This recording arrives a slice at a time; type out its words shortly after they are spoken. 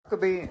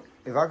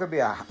If I could be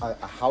a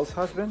house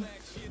husband,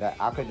 that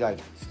I could like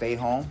stay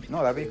home.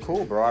 No, that'd be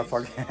cool, bro. I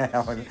fucking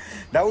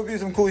that would be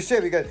some cool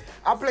shit because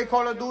I play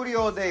Call of Duty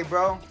all day,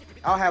 bro.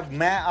 I'll have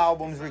mad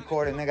albums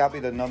recorded, nigga. I'll be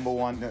the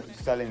 #1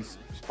 selling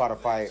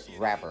Spotify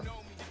rapper.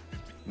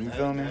 You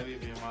feel me?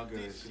 That'd be my girl.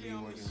 She be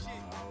working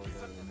long hours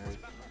as a nurse.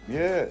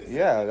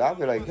 Yeah. I'll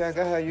be like, yeah,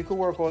 go ahead. You could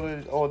work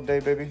all day,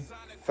 baby.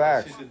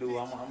 Facts. She should do.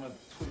 I'm a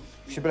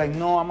She'd be like,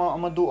 no, I'm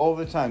gonna do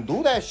overtime.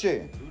 Do that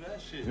shit.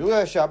 Do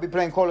that shit. I'll be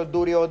playing Call of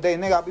Duty all day.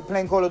 Nigga, I'll be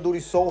playing Call of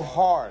Duty so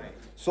hard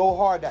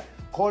that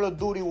Call of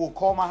Duty will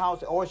call my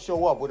house or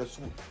show up with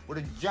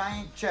a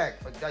giant check.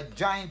 A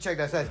giant check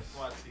that says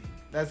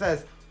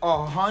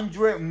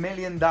 $100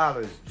 million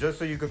just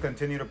so you could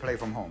continue to play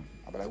from home.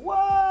 I'll be like,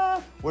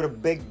 what? With a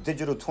big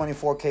digital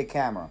 24K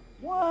camera.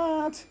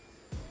 What?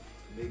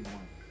 big money.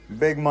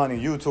 Big money.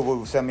 YouTube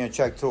will send me a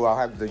check too. I'll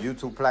have the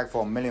YouTube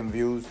platform, 1 million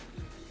views.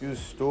 You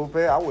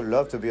stupid. I would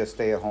love to be a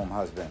stay-at-home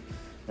husband.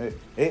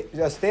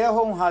 A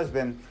stay-at-home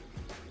husband,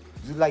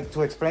 like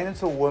to explain it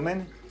to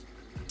women,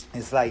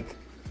 it's like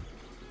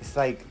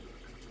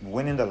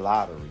winning the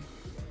lottery.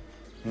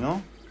 You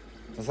know?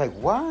 It's like,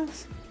 what?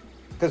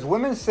 Because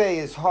women say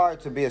it's hard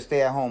to be a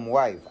stay-at-home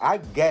wife. I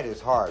get it's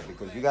hard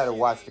because you got to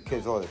watch the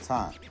kids all the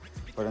time.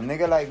 But a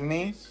nigga like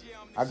me,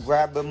 I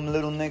grab them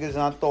little niggas and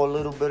I throw a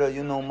little bit of,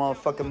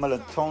 motherfucking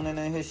melatonin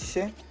in his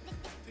shit.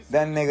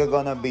 That nigga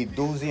gonna be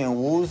doozy and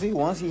woozy.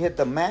 Once he hit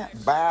the mat,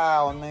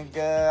 bow,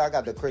 nigga. I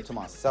got the crib to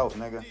myself,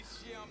 nigga.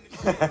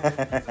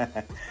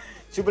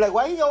 She'll be like,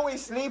 why he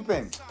always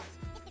sleeping?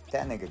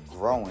 That nigga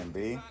growing,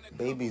 B.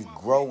 Babies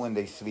grow when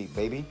they sleep,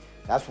 baby.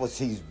 That's what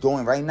she's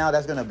doing right now.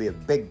 That's gonna be a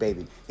big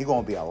baby. He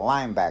gonna be a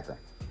linebacker.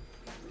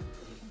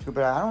 She'll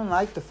be like, I don't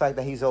like the fact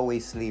that he's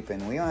always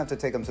sleeping. We don't have to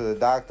take him to the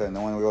doctor. And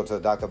then when we go to the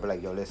doctor, I'll be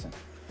like, yo, listen.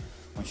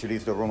 When she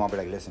leaves the room, I'll be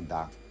like, listen,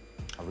 doc.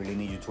 I really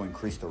need you to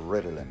increase the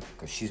Ritalin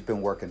because she's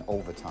been working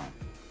overtime.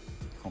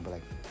 She's gonna be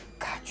like,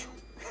 got you.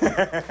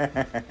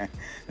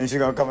 Then she's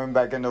gonna come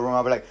back in the room.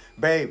 I'll be like,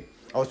 babe,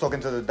 I was talking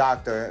to the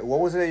doctor. What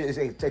was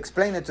it?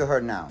 Explain it to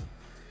her now.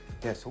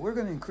 Yeah, so we're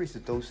gonna increase the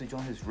dosage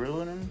on his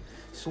Ritalin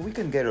so we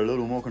can get a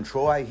little more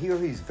control. I hear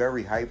he's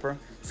very hyper.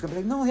 She's gonna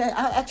be like, no,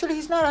 actually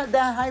he's not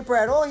that hyper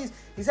at all.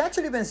 He's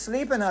actually been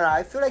sleeping a lot.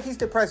 I feel like he's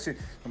depressed.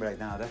 I'll be like,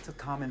 nah, that's a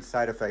common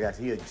side effect as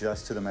he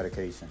adjusts to the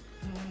medication.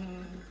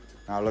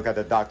 I'll look at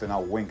the doctor and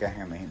I'll wink at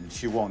him and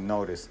she won't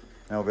notice.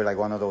 And it'll be like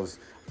one of those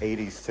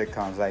 80s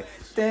sitcoms like,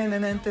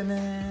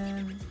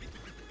 dun-dun-dun-dun-dun.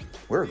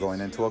 We're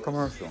going into a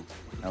commercial.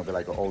 And it'll be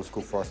like an old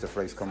school Frosted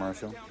Flakes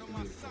commercial.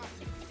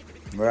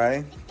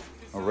 Right?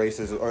 A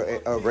racist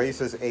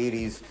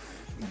 80s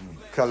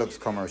Kellogg's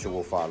commercial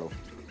will follow.